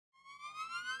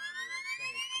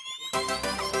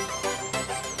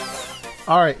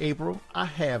All right, April, I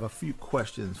have a few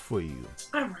questions for you.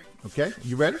 All right. Okay,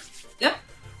 you ready? Yep.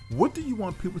 What do you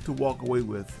want people to walk away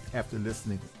with after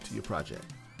listening to your project?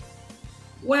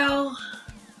 Well,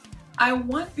 I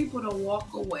want people to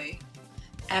walk away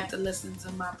after listening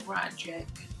to my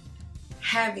project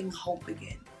having hope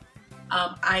again.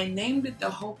 I named it the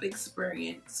Hope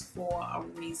Experience for a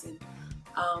reason.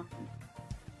 Um,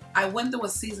 I went through a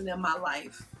season in my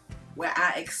life where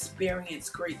I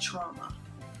experienced great trauma.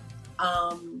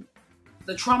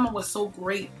 The trauma was so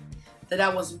great that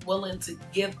I was willing to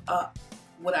give up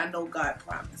what I know God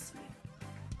promised me.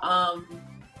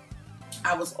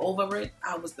 I was over it.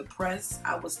 I was depressed.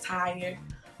 I was tired.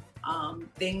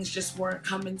 Things just weren't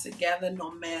coming together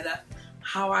no matter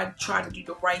how I tried to do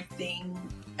the right thing.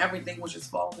 Everything was just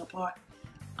falling apart.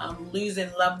 Losing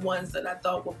loved ones that I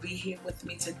thought would be here with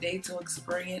me today to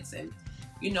experience and,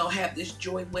 have this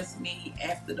joy with me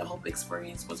after the Hope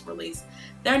Experience was released.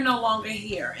 They're no longer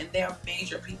here, and they're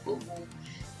major people who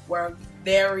were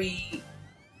very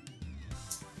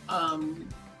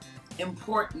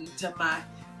important to my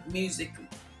music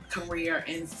career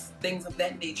and things of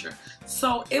that nature.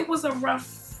 So it was a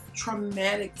rough,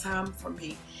 traumatic time for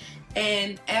me.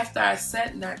 And after I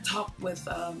sat and I talked with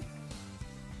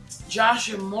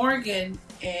Josh and Morgan,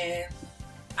 and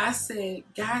I said,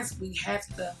 guys, we have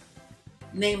to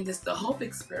name this the Hope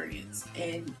Experience.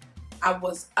 And I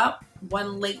was up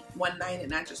one night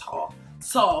and I just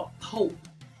saw Hope.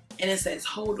 And it says,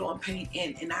 hold on, paint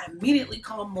in. And I immediately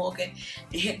called Morgan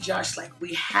and hit Josh like,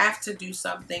 we have to do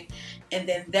something. And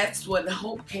then that's where the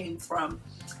hope came from.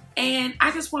 And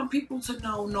I just want people to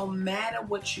know, no matter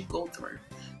what you go through,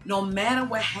 no matter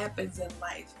what happens in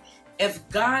life, if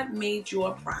God made you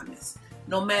a promise,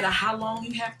 no matter how long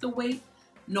you have to wait,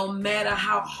 no matter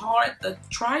how hard the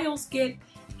trials get,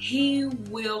 He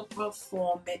will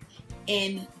perform it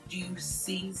in due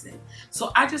season.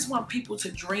 So I just want people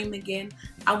to dream again.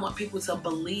 I want people to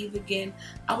believe again.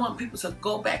 I want people to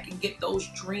go back and get those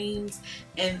dreams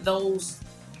and those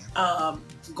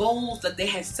goals that they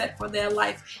had set for their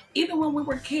life. Even when we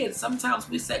were kids, sometimes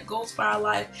we set goals for our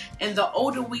life, and the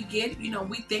older we get,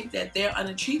 we think that they're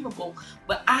unachievable.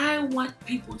 But I want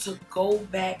people to go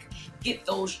back, get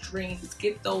those dreams,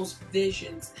 get those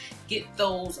visions, get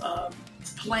those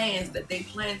plans that they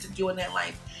plan to do in their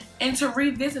life, and to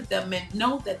revisit them and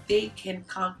know that they can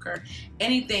conquer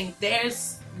anything.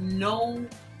 There's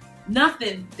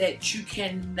nothing that you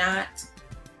cannot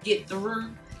get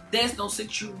through. There's no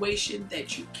situation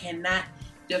that you cannot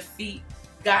defeat.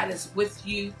 God is with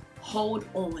you. Hold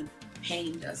on.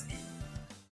 Pain does end.